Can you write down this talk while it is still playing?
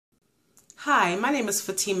Hi, my name is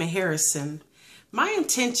Fatima Harrison. My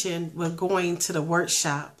intention with going to the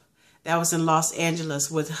workshop that was in Los Angeles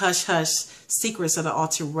with Hush Hush Secrets of the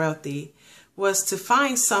Ultra Wealthy was to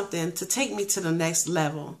find something to take me to the next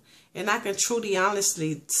level. And I can truly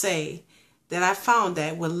honestly say that I found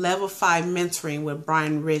that with Level 5 Mentoring with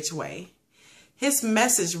Brian Ridgway. His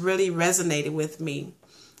message really resonated with me.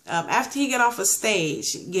 After he got off a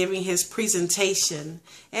stage giving his presentation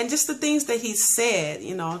and just the things that he said,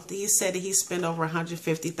 he said that he spent over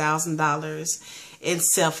 $150,000 in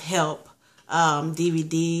self-help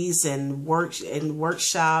DVDs and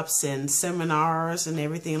workshops and seminars and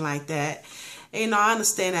everything like that. And, I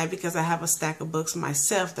understand that because I have a stack of books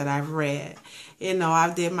myself that I've read.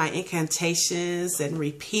 I did my incantations and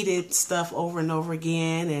repeated stuff over and over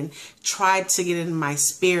again and tried to get it in my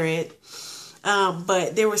spirit.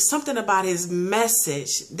 But there was something about his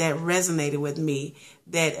message that resonated with me,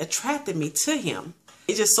 that attracted me to him.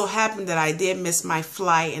 It just so happened that I did miss my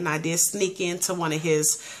flight and I did sneak into one of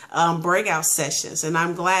his breakout sessions, and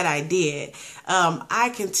I'm glad I did.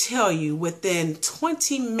 I can tell you within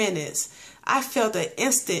 20 minutes, I felt an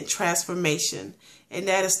instant transformation, and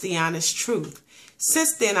that is the honest truth.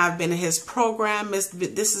 Since then, I've been in his program.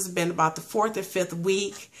 This has been about the 4th or 5th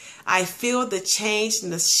week. I feel the change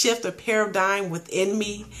and the shift of paradigm within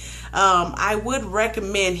me. I would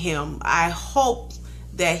recommend him. I hope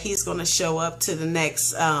that he's going to show up to the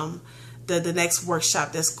next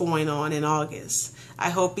workshop that's going on in August. I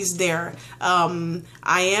hope he's there.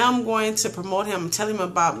 I am going to promote him, tell him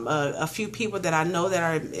about a few people that I know that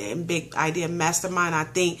are in Big Idea Mastermind. I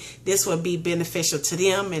think this will be beneficial to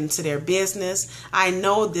them and to their business. I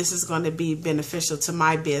know this is going to be beneficial to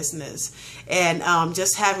my business. And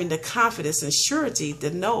just having the confidence and surety to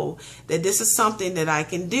know that this is something that I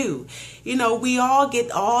can do. We all get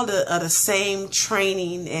all the same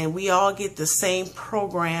training, and we all get the same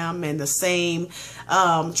program and the same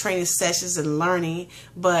training sessions and learning.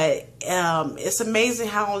 But it's amazing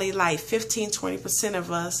how only like 15–20% of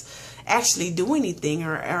us actually do anything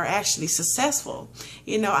or are actually successful.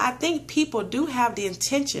 I think people do have the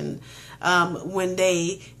intention when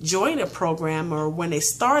they join a program or when they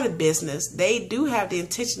start a business, they do have the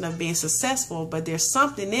intention of being successful, but there's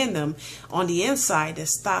something in them on the inside that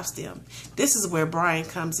stops them. This is where Brian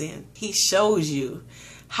comes in. He shows you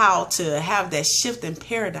how to have that shift in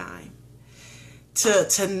paradigm.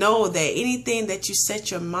 To know that anything that you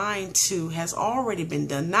set your mind to has already been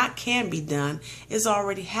done, not can be done, is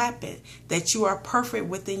already happened, that you are perfect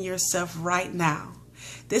within yourself right now.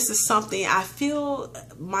 This is something I feel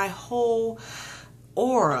my whole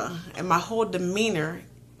aura and my whole demeanor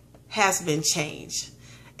has been changed.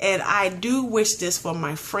 And I do wish this for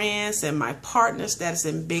my friends and my partners that is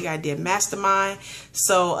in Big Idea Mastermind.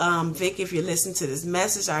 So, Vic, if you listen to this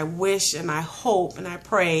message, I wish and I hope and I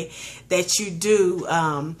pray that you do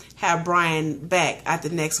have Brian back at the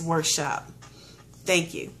next workshop.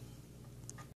 Thank you.